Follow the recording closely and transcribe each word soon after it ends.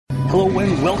Hello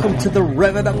and welcome to the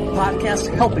Rev It Up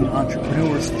podcast, helping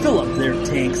entrepreneurs fill up their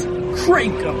tanks,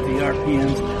 crank up the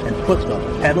RPMs, and put the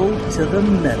pedal to the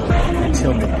metal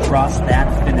until they cross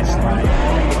that finish line.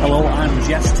 Hello, I'm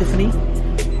Jess Tiffany.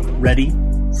 Ready,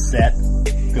 set,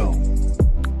 go.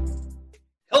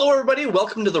 Hello, everybody.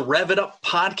 Welcome to the Rev It Up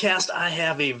podcast. I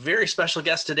have a very special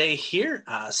guest today here,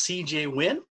 CJ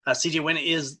Wynn. CJ Wynn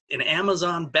is an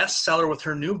Amazon bestseller with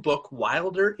her new book,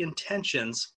 Wilder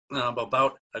Intentions,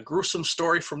 about a gruesome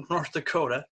story from North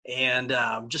Dakota. And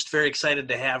I'm just very excited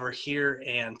to have her here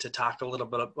and to talk a little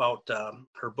bit about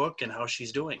her book and how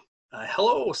she's doing.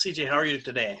 Hello, CJ. How are you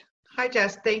today? Hi,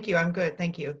 Jess. Thank you. I'm good.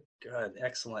 Thank you. Good.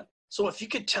 Excellent. So if you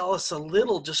could tell us a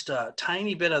little, just a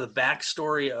tiny bit of the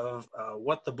backstory of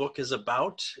what the book is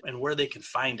about and where they can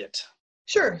find it.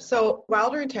 Sure. So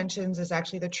Wilder Intentions is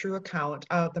actually the true account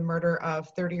of the murder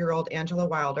of 30-year-old Angela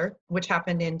Wilder, which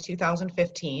happened in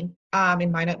 2015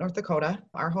 in Minot, North Dakota,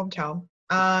 our hometown.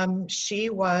 She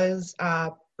was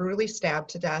brutally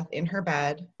stabbed to death in her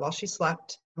bed while she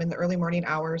slept in the early morning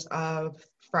hours of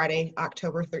Friday,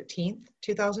 October 13th,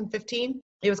 2015.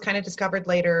 It was kind of discovered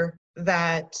later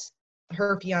that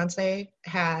her fiance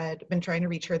had been trying to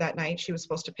reach her that night. She was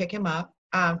supposed to pick him up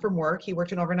from work. He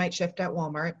worked an overnight shift at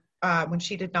Walmart. When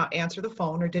she did not answer the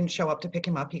phone or didn't show up to pick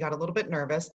him up, he got a little bit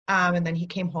nervous. And then he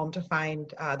came home to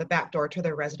find the back door to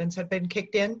their residence had been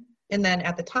kicked in. And then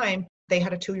at the time, they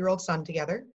had a 2-year-old son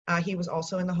together. He was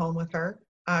also in the home with her.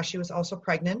 She was also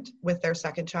pregnant with their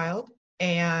second child.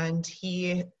 And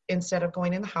he, instead of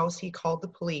going in the house, he called the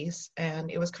police. And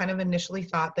it was kind of initially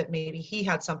thought that maybe he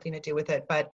had something to do with it.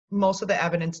 But most of the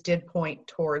evidence did point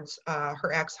towards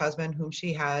her ex-husband, whom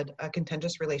she had a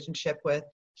contentious relationship with.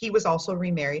 He was also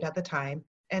remarried at the time.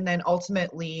 And then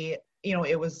ultimately,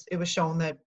 it was shown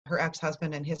that her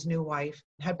ex-husband and his new wife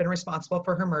had been responsible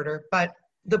for her murder. But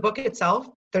the book itself,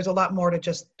 there's a lot more to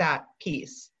just that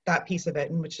piece of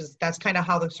it, and that's kind of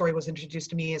how the story was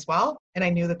introduced to me as well. And I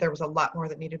knew that there was a lot more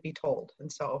that needed to be told.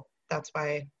 And so that's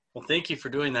why. Well, thank you for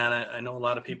doing that. I know a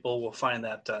lot of people will find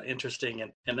that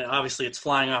interesting, and obviously it's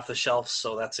flying off the shelves,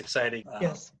 so that's exciting.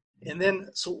 Yes. And then,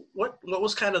 so what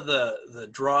was kind of the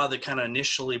draw that kind of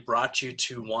initially brought you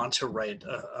to want to write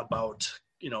about,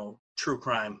 true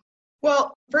crime?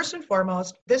 Well, first and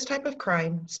foremost, this type of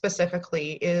crime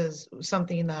specifically is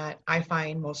something that I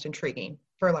find most intriguing,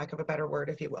 for lack of a better word,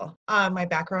 if you will. My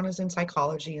background is in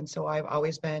psychology, and so I've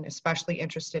always been especially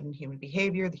interested in human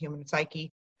behavior, the human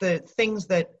psyche, the things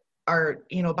that are,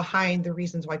 behind the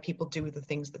reasons why people do the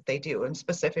things that they do, and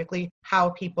specifically how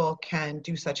people can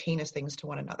do such heinous things to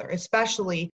one another,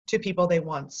 especially to people they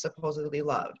once supposedly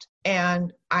loved.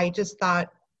 And I just thought,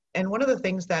 and one of the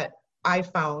things that I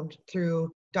found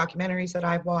through documentaries that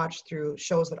I've watched, through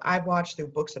shows that I've watched, through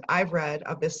books that I've read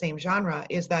of this same genre,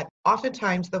 is that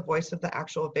oftentimes the voice of the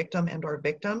actual victim and or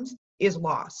victims is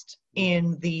lost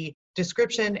in the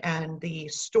description and the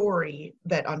story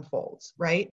that unfolds,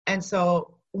 right? And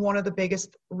so one of the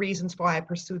biggest reasons why I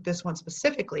pursued this one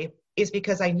specifically is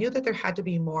because I knew that there had to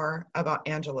be more about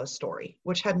Angela's story,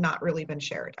 which had not really been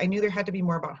shared. I knew there had to be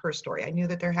more about her story. I knew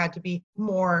that there had to be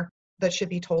more that should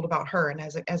be told about her. And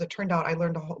as it turned out, I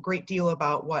learned a great deal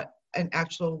about what an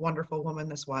actual wonderful woman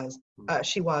this was.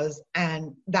 She was,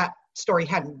 and that story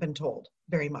hadn't been told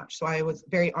very much. So I was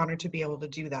very honored to be able to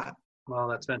do that. Well,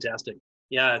 that's fantastic.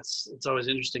 Yeah, it's always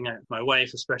interesting. My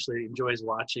wife especially enjoys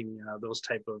watching those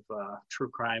type of true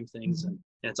crime things, and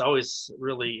it's always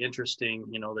really interesting.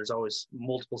 There's always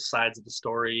multiple sides of the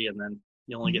story, and then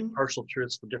you only get partial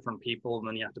truths for different people, and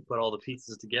then you have to put all the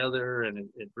pieces together, and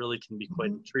it really can be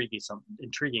quite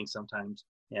intriguing sometimes.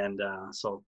 And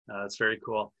so it's very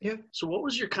cool. Yeah. So what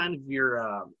was your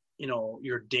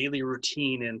your daily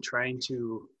routine in trying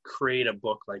to create a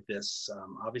book like this?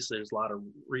 Obviously, there's a lot of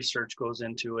research goes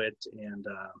into it and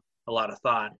a lot of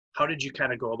thought. How did you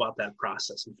kind of go about that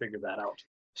process and figure that out?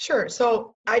 Sure.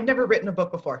 So I'd never written a book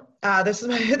before. This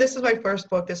is my first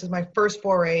book. This is my first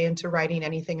foray into writing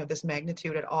anything of this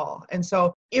magnitude at all. And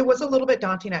so it was a little bit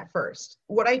daunting at first.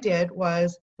 What I did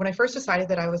was, when I first decided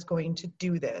that I was going to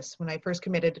do this, when I first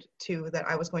committed to that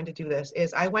I was going to do this,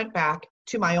 is I went back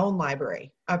to my own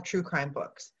library of true crime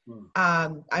books.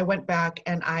 I went back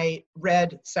and I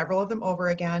read several of them over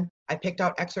again. I picked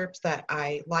out excerpts that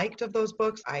I liked of those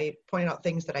books. I pointed out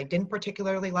things that I didn't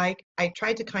particularly like. I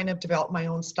tried to kind of develop my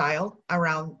own style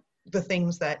around the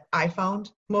things that I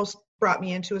found most brought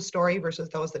me into a story versus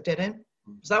those that didn't.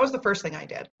 So that was the first thing I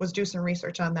did, was do some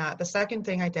research on that. The second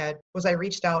thing I did was I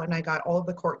reached out and I got all of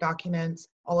the court documents,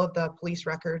 all of the police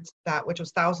records, which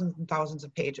was thousands and thousands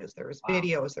of pages. There was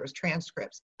videos, there was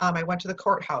transcripts. I went to the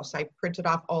courthouse. I printed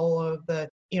off all of the,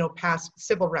 past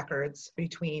civil records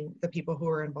between the people who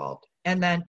were involved, and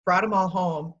then brought them all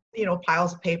home,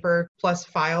 piles of paper plus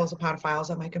files upon files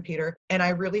on my computer. And I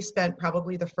really spent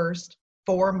probably the first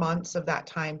 4 months of that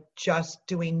time just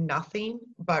doing nothing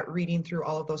but reading through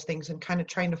all of those things and kind of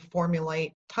trying to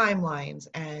formulate timelines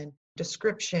and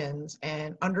descriptions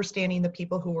and understanding the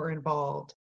people who were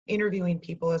involved, interviewing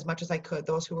people as much as I could,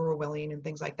 those who were willing and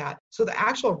things like that. So the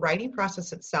actual writing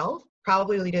process itself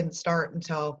probably didn't start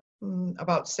until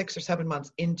about 6 or 7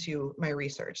 months into my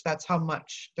research. That's how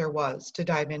much there was to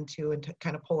dive into and to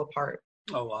kind of pull apart.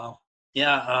 Oh, wow.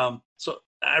 Yeah. So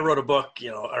I wrote a book,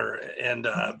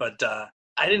 but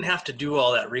I didn't have to do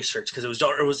all that research because it was,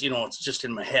 it's just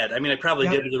in my head. I mean, I probably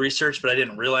did the research, but I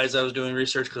didn't realize I was doing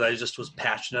research because I just was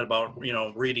passionate about,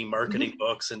 reading marketing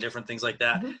books and different things like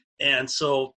that. And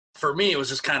so for me, it was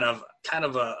just kind of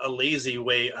a lazy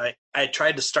way. I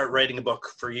tried to start writing a book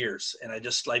for years, and I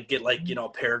just get a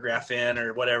paragraph in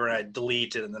or whatever, and I'd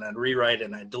delete it, and then I'd rewrite it,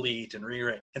 and I'd delete and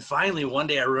rewrite. And finally, one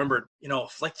day I remembered,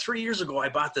 3 years ago, I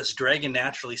bought this Dragon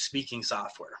Naturally Speaking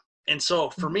software. And so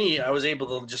for me, I was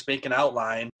able to just make an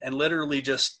outline and literally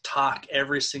just talk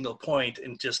every single point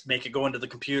and just make it go into the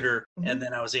computer. And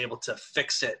then I was able to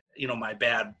fix it, my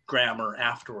bad grammar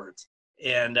afterwards.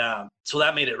 And so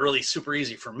that made it really super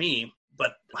easy for me.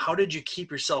 But how did you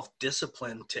keep yourself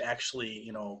disciplined to actually,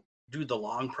 do the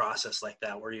long process like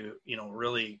that, where you,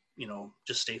 really,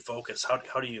 just stay focused?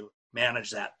 How do you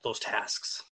manage those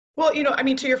tasks? Well,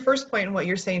 to your first point and what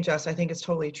you're saying, Jess, I think is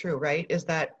totally true, right? Is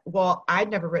that, I'd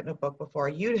never written a book before.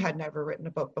 You had never written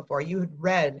a book before. You had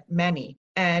read many.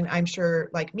 And I'm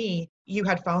sure, like me, you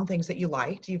had found things that you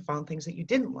liked. You found things that you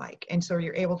didn't like. And so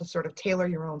you're able to sort of tailor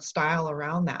your own style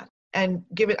around that. And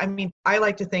I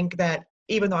like to think that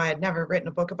even though I had never written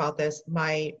a book about this,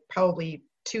 my probably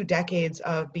 2 decades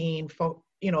of being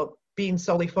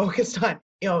solely focused on,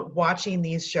 watching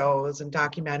these shows and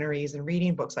documentaries and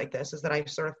reading books like this is that I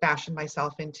sort of fashioned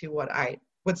myself into what I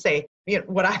would say,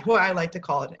 what I like to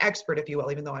call an expert, if you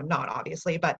will, even though I'm not,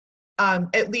 obviously, but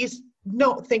at least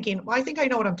thinking, I think I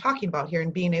know what I'm talking about here,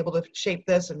 and being able to shape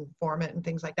this and form it and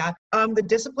things like that. The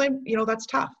discipline, that's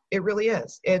tough. It really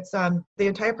is. It's the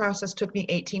entire process took me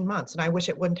 18 months, and I wish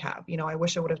it wouldn't have. I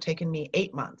wish it would have taken me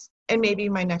 8 months, and maybe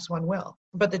my next one will.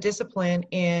 But the discipline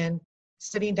in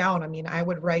sitting down, I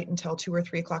would write until 2 or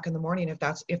 3 o'clock in the morning if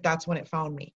that's when it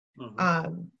found me.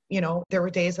 There were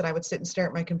days that I would sit and stare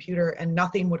at my computer and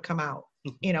nothing would come out.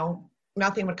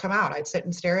 Nothing would come out. I'd sit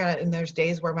and stare at it, and there's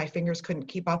days where my fingers couldn't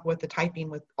keep up with the typing,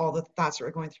 with all the thoughts that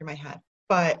were going through my head.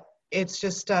 But it's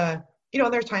just,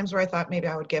 there's times where I thought maybe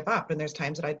I would give up, and there's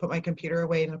times that I'd put my computer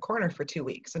away in a corner for 2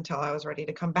 weeks until I was ready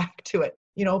to come back to it.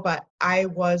 But I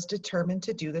was determined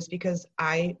to do this because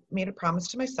I made a promise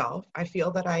to myself. I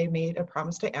feel that I made a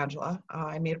promise to Angela.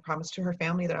 I made a promise to her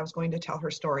family that I was going to tell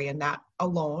her story, and that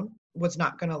alone was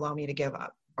not going to allow me to give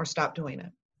up or stop doing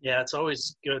it. Yeah, it's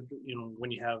always good, when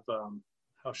you have,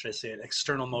 how should I say it,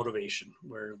 external motivation,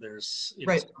 where there's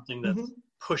something that's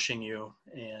pushing you.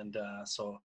 And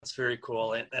so it's very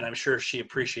cool. And I'm sure she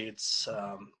appreciates,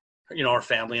 our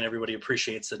family and everybody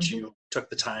appreciates that you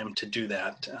took the time to do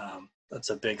that.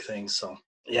 That's a big thing. So,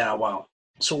 yeah, wow.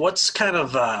 So what's kind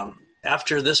of,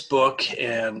 after this book,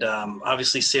 and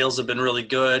obviously sales have been really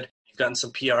good, you've gotten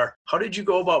some PR. How did you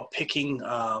go about picking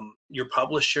your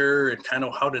publisher, and kind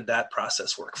of how did that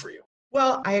process work for you?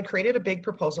 Well, I had created a big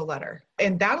proposal letter,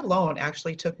 and that alone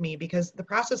actually took me, because the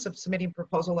process of submitting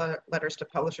proposal letters to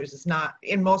publishers is not,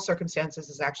 in most circumstances,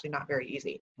 is actually not very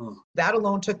easy. That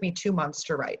alone took me 2 months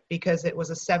to write, because it was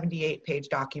a 78-page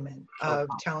document of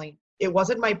telling. It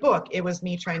wasn't my book. It was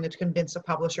me trying to convince a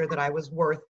publisher that I was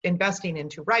worth investing in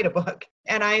to write a book.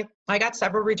 And I got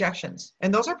several rejections.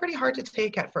 And those are pretty hard to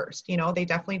take at first. They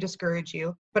definitely discourage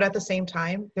you. But at the same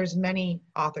time, there's many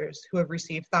authors who have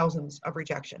received thousands of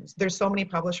rejections. There's so many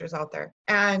publishers out there.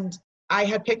 And I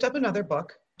had picked up another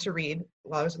book to read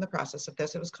while I was in the process of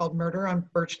this. It was called Murder on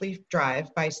Birchleaf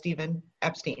Drive by Stephen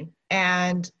Epstein.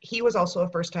 And he was also a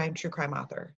first-time true crime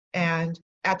author. And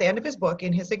at the end of his book,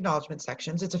 in his acknowledgement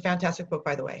sections, it's a fantastic book,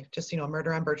 by the way, just,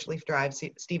 Murder on Birchleaf Drive,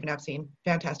 Stephen Epstein,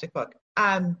 fantastic book.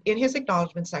 In his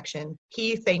acknowledgement section,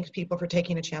 he thanked people for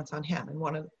taking a chance on him. And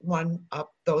one of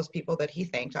those people that he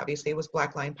thanked, obviously, was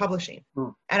Black Lion Publishing.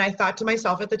 And I thought to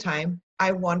myself at the time,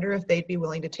 I wonder if they'd be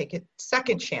willing to take a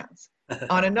second chance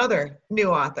on another new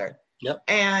author. Yep.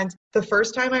 And The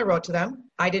first time I wrote to them,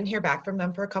 I didn't hear back from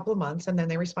them for a couple of months. And then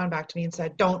they responded back to me and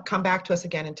said, don't come back to us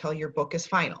again until your book is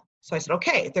final. So I said,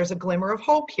 okay, there's a glimmer of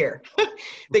hope here.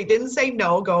 They didn't say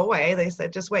no, go away. They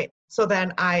said, just wait. So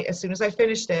then as soon as I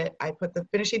finished it, I put the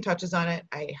finishing touches on it.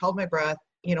 I held my breath,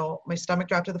 my stomach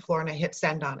dropped to the floor and I hit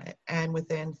send on it. And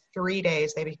within 3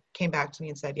 days, they came back to me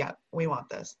and said, yeah, we want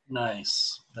this.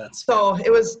 Nice. That's so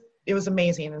it was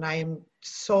amazing. And I am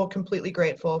so completely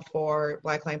grateful for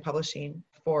Black Lion Publishing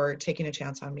for taking a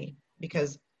chance on me,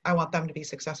 because I want them to be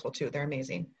successful too. They're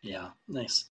amazing. Yeah,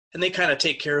 nice. And they kind of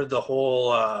take care of the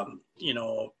whole,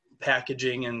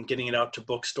 packaging and getting it out to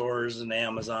bookstores and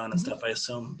Amazon and stuff, I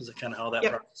assume. Is it kind of how that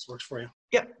process works for you?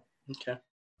 Yep. Okay.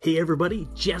 Hey everybody,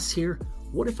 Jess here.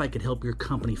 What if I could help your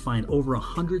company find over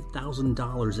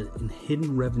 $100,000 in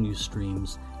hidden revenue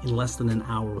streams in less than an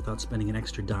hour without spending an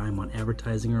extra dime on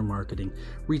advertising or marketing?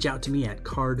 Reach out to me at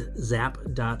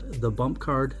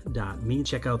cardzap.thebumpcard.me.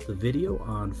 Check out the video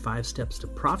on 5 Steps to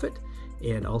Profit,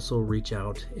 and also reach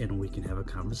out and we can have a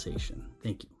conversation.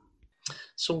 Thank you.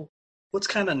 So what's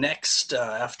kind of next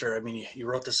after? I mean, you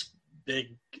wrote this big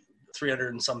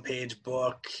 300 and some page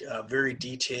book, very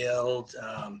detailed,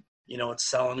 it's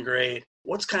selling great.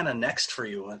 What's kind of next for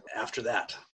you after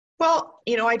that? Well,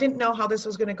 I didn't know how this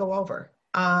was going to go over.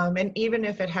 And even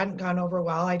if it hadn't gone over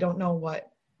well, I don't know what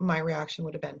my reaction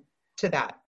would have been to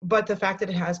that. But the fact that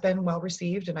it has been well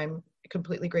received, and I'm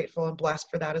completely grateful and blessed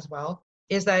for that as well,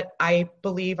 is that I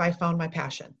believe I found my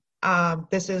passion.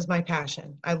 This is my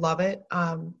passion. I love it.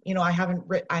 I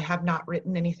have not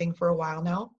written anything for a while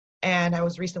now. And I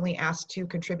was recently asked to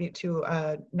contribute to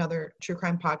another true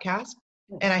crime podcast.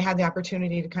 And I had the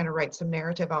opportunity to kind of write some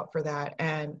narrative out for that.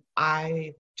 And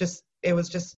it was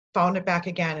just found it back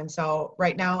again. And so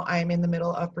right now I'm in the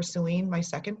middle of pursuing my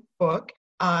second book.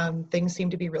 Things seem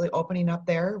to be really opening up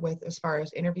there with as far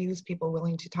as interviews, people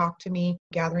willing to talk to me,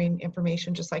 gathering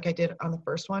information just like I did on the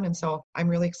first one. And so I'm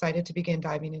really excited to begin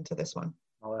diving into this one.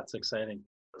 Oh, that's exciting.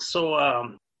 So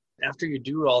after you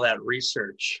do all that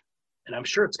research, and I'm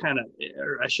sure it's kind of,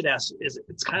 or I should ask,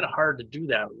 it's kind of hard to do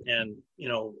that. And,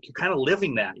 you're kind of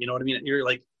living that, you know what I mean? You're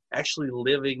like actually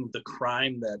living the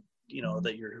crime that,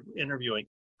 that you're interviewing.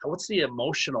 What's the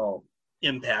emotional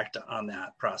impact on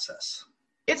that process?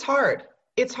 It's hard.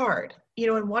 It's hard.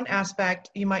 In one aspect,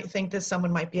 you might think that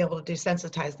someone might be able to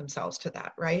desensitize themselves to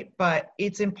that, right? But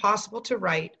it's impossible to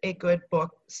write a good book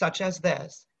such as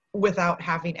this without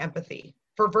having empathy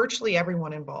for virtually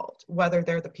everyone involved, whether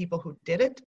they're the people who did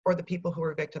it or the people who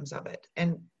are victims of it.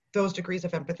 And those degrees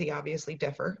of empathy obviously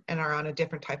differ and are on a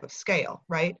different type of scale,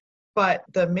 right? But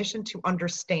the mission to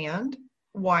understand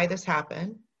why this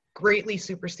happened greatly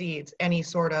supersedes any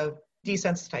sort of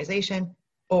desensitization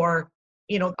or,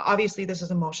 obviously this is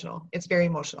emotional. It's very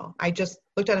emotional. I just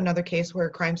looked at another case where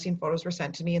crime scene photos were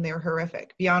sent to me and they were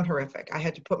horrific, beyond horrific. I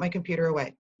had to put my computer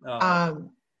away. I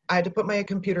had to put my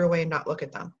computer away and not look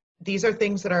at them. These are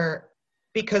things that are,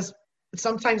 because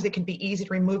sometimes it can be easy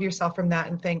to remove yourself from that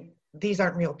and think, these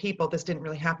aren't real people. This didn't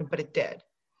really happen, but it did.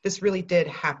 This really did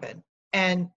happen.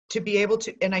 And to be able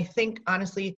to, and I think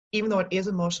honestly, even though it is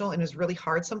emotional and is really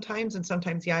hard sometimes, and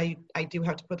sometimes, I do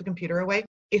have to put the computer away.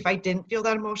 If I didn't feel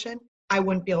that emotion, I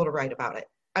wouldn't be able to write about it.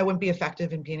 I wouldn't be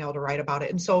effective in being able to write about it.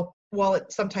 And so while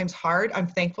it's sometimes hard, I'm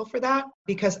thankful for that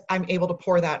because I'm able to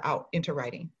pour that out into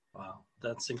writing. Wow,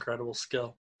 that's incredible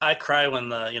skill. I cry when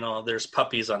there's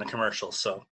puppies on a commercial.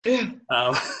 So yeah,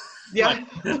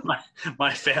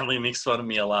 my family makes fun of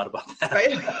me a lot about that.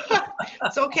 Right?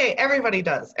 It's okay. Everybody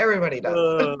does.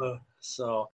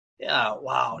 So yeah,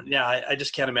 wow. Yeah, I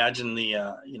just can't imagine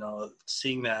the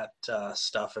seeing that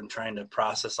stuff and trying to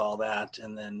process all that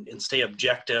and stay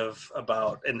objective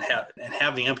about and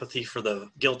having empathy for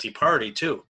the guilty party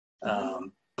too.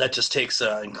 That just takes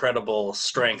incredible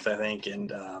strength, I think.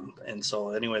 And so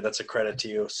anyway, that's a credit to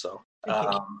you. So,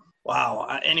 wow.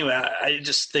 I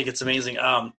just think it's amazing.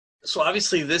 So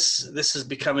obviously this is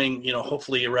becoming,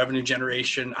 hopefully a revenue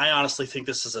generation. I honestly think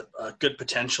this is a good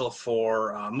potential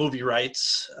for movie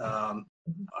rights. I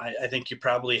think you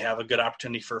probably have a good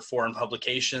opportunity for foreign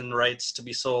publication rights to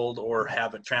be sold or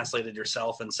have it translated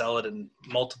yourself and sell it in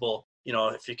multiple,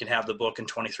 if you can have the book in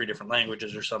 23 different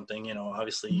languages or something,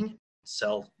 obviously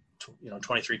sell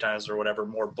 23 times or whatever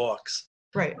more books,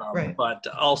 right. But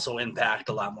also impact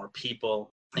a lot more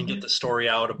people and get the story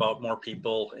out about more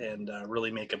people and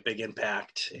really make a big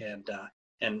impact.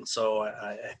 And so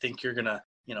I think you're gonna,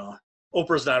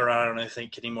 Oprah's not around, I don't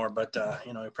think anymore, but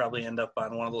you probably end up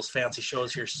on one of those fancy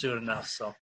shows here soon enough.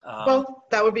 So well,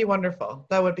 that would be wonderful.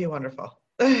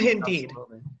 Indeed.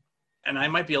 Absolutely. And I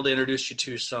might be able to introduce you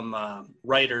to some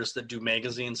writers that do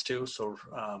magazines too. So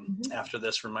after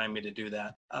this, remind me to do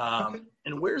that. Okay.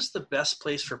 And where's the best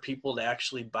place for people to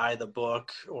actually buy the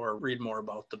book or read more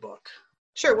about the book?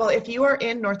 Sure. Well, if you are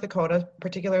in North Dakota,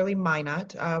 particularly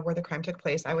Minot, where the crime took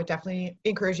place, I would definitely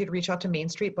encourage you to reach out to Main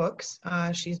Street Books.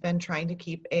 She's been trying to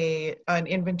keep an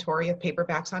inventory of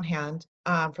paperbacks on hand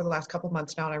for the last couple of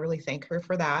months now, and I really thank her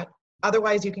for that.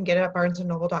 Otherwise, you can get it at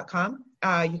barnesandnoble.com.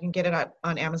 You can get it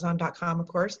on amazon.com, of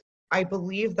course. I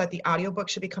believe that the audiobook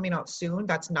should be coming out soon.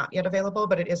 That's not yet available,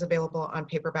 but it is available on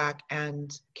paperback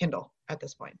and Kindle at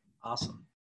this point. Awesome.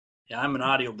 Yeah, I'm an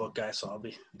audiobook guy, so I'll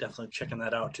be definitely checking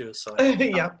that out too. So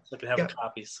Yeah. I can have a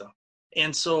copy. So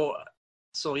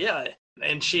yeah,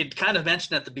 and she had kind of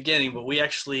mentioned at the beginning, but we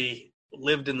actually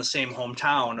lived in the same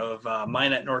hometown of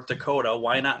Minot, North Dakota.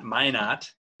 Why not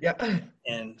Minot? Yeah.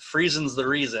 And Friesen's the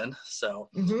reason. So,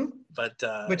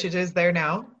 but which it is there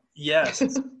now. Yes,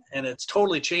 and it's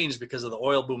totally changed because of the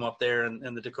oil boom up there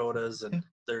in the Dakotas, and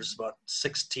there's about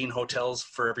 16 hotels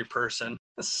for every person.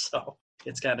 So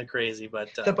it's kind of crazy,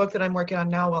 but the book that I'm working on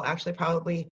now will actually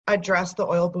probably address the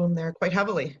oil boom there quite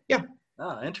heavily. Yeah.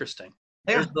 Oh, interesting.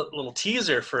 Yeah. There's a little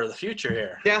teaser for the future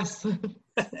here. Yes.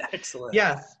 Excellent.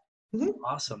 Yes.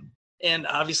 Awesome. And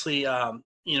obviously,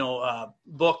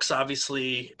 books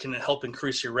obviously can help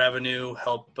increase your revenue,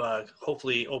 help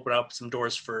hopefully open up some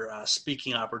doors for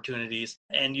speaking opportunities.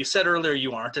 And you said earlier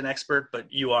you aren't an expert,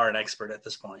 but you are an expert at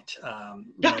this point.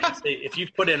 If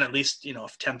you've put in at least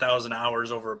 10,000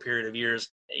 hours over a period of years,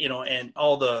 and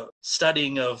all the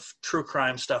studying of true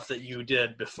crime stuff that you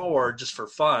did before just for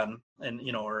fun, and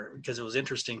or because it was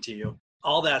interesting to you,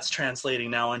 all that's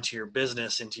translating now into your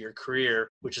business, into your career,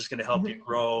 which is going to help you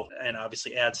grow and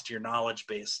obviously adds to your knowledge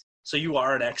base. So you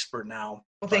are an expert now.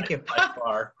 Well, thank you. By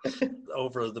far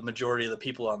over the majority of the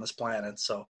people on this planet.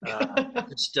 So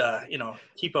just,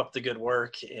 keep up the good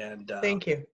work. And thank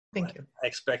you. Thank you. I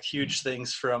expect huge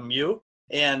things from you.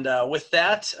 And with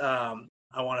that,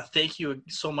 I want to thank you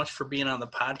so much for being on the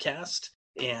podcast.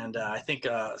 And I think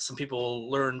some people will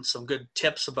learn some good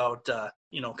tips about,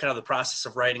 kind of the process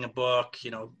of writing a book,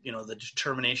 the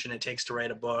determination it takes to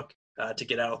write a book, to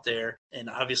get out there. And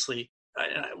obviously,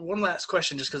 one last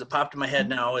question, just because it popped in my head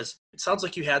now, is it sounds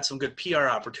like you had some good PR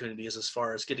opportunities as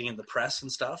far as getting in the press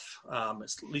and stuff, at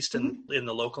least in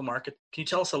the local market. Can you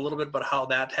tell us a little bit about how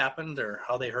that happened or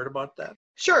how they heard about that?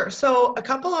 Sure. So a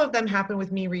couple of them happened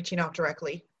with me reaching out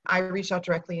directly. I reached out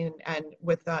directly and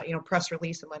with press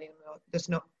release and letting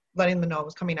them know it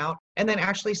was coming out. And then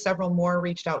actually several more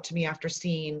reached out to me after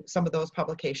seeing some of those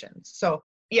publications. So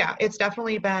yeah, it's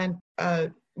definitely been a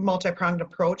multi-pronged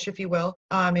approach, if you will,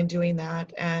 in doing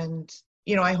that. And,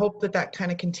 I hope that kind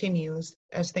of continues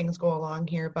as things go along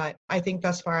here. But I think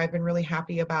thus far I've been really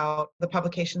happy about the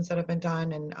publications that have been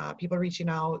done and people reaching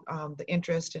out, the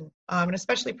interest and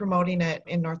especially promoting it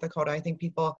in North Dakota. I think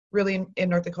people really in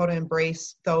North Dakota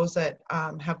embrace those that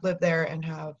have lived there and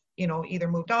have, either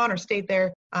moved on or stayed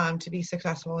there to be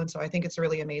successful. And so I think it's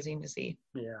really amazing to see.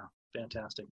 Yeah,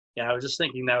 fantastic. Yeah, I was just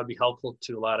thinking that would be helpful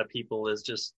to a lot of people is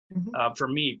just, for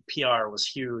me, PR was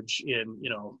huge in,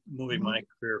 moving my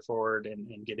career forward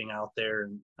and getting out there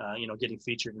and, getting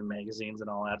featured in magazines and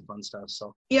all that fun stuff.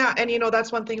 So, yeah. And,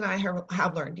 that's one thing that I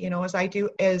have learned, as I do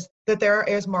is that there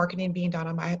is marketing being done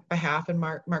on my behalf and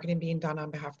marketing being done on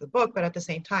behalf of the book. But at the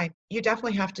same time, you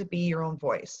definitely have to be your own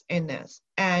voice in this.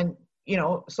 And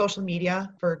social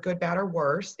media, for good, bad, or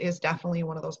worse, is definitely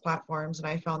one of those platforms. And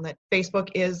I found that Facebook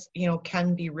is,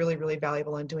 can be really, really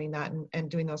valuable in doing that and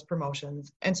doing those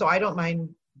promotions. And so I don't mind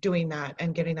doing that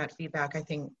and getting that feedback, I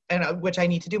think, and which I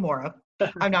need to do more of.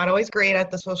 I'm not always great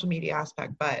at the social media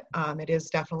aspect, but it is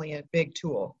definitely a big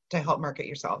tool to help market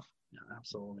yourself. Yeah,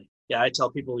 absolutely. Yeah, I tell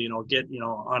people, get,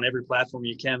 on every platform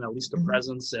you can, at least a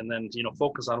presence, and then,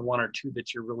 focus on one or two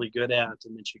that you're really good at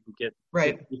and that you can get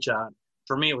reach out.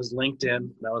 For me, it was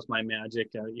LinkedIn. That was my magic.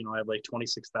 I have like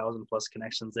 26,000 plus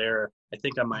connections there. I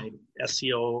think on my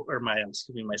SEO or my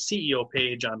CEO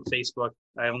page on Facebook,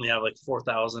 I only have like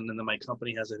 4,000, and then my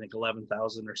company has, I think,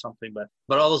 11,000 or something.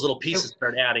 But all those little pieces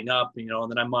start adding up, and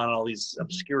then I'm on all these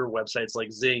obscure websites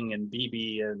like Zing and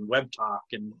BB and WebTalk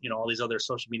and all these other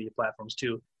social media platforms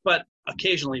too. But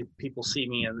occasionally people see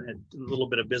me and a little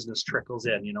bit of business trickles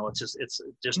in. It's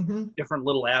just different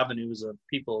little avenues of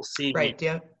people seeing me.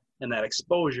 Yeah. And that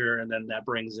exposure, and then that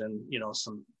brings in,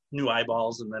 some new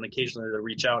eyeballs, and then occasionally they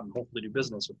reach out and hopefully do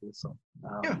business with you. So,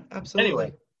 yeah, absolutely.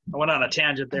 Anyway, I went on a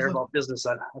tangent there about business.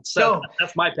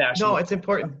 That's my passion. No, it's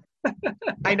important.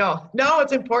 I know. No,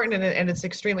 it's important, and it's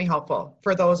extremely helpful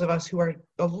for those of us who are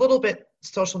a little bit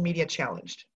social media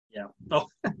challenged. Yeah. Oh,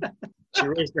 She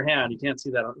raised her hand. You can't see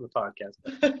that on the podcast.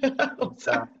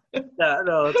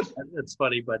 No, it's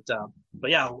funny, but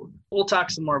yeah, we'll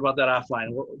talk some more about that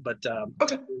offline.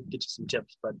 Okay, we'll get you some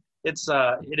tips. But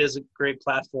it is a great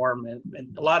platform,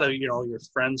 and a lot of your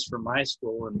friends from my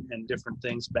school and different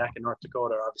things back in North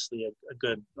Dakota are obviously a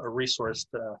good resource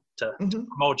to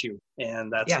promote you,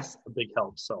 and that's a big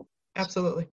help. So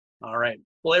absolutely. All right.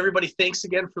 Well, everybody, thanks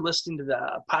again for listening to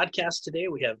the podcast today.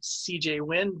 We have CJ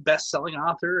Wynn, best-selling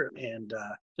author, and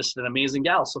just an amazing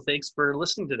gal. So thanks for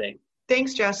listening today.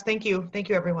 Thanks, Jess. Thank you. Thank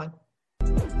you, everyone.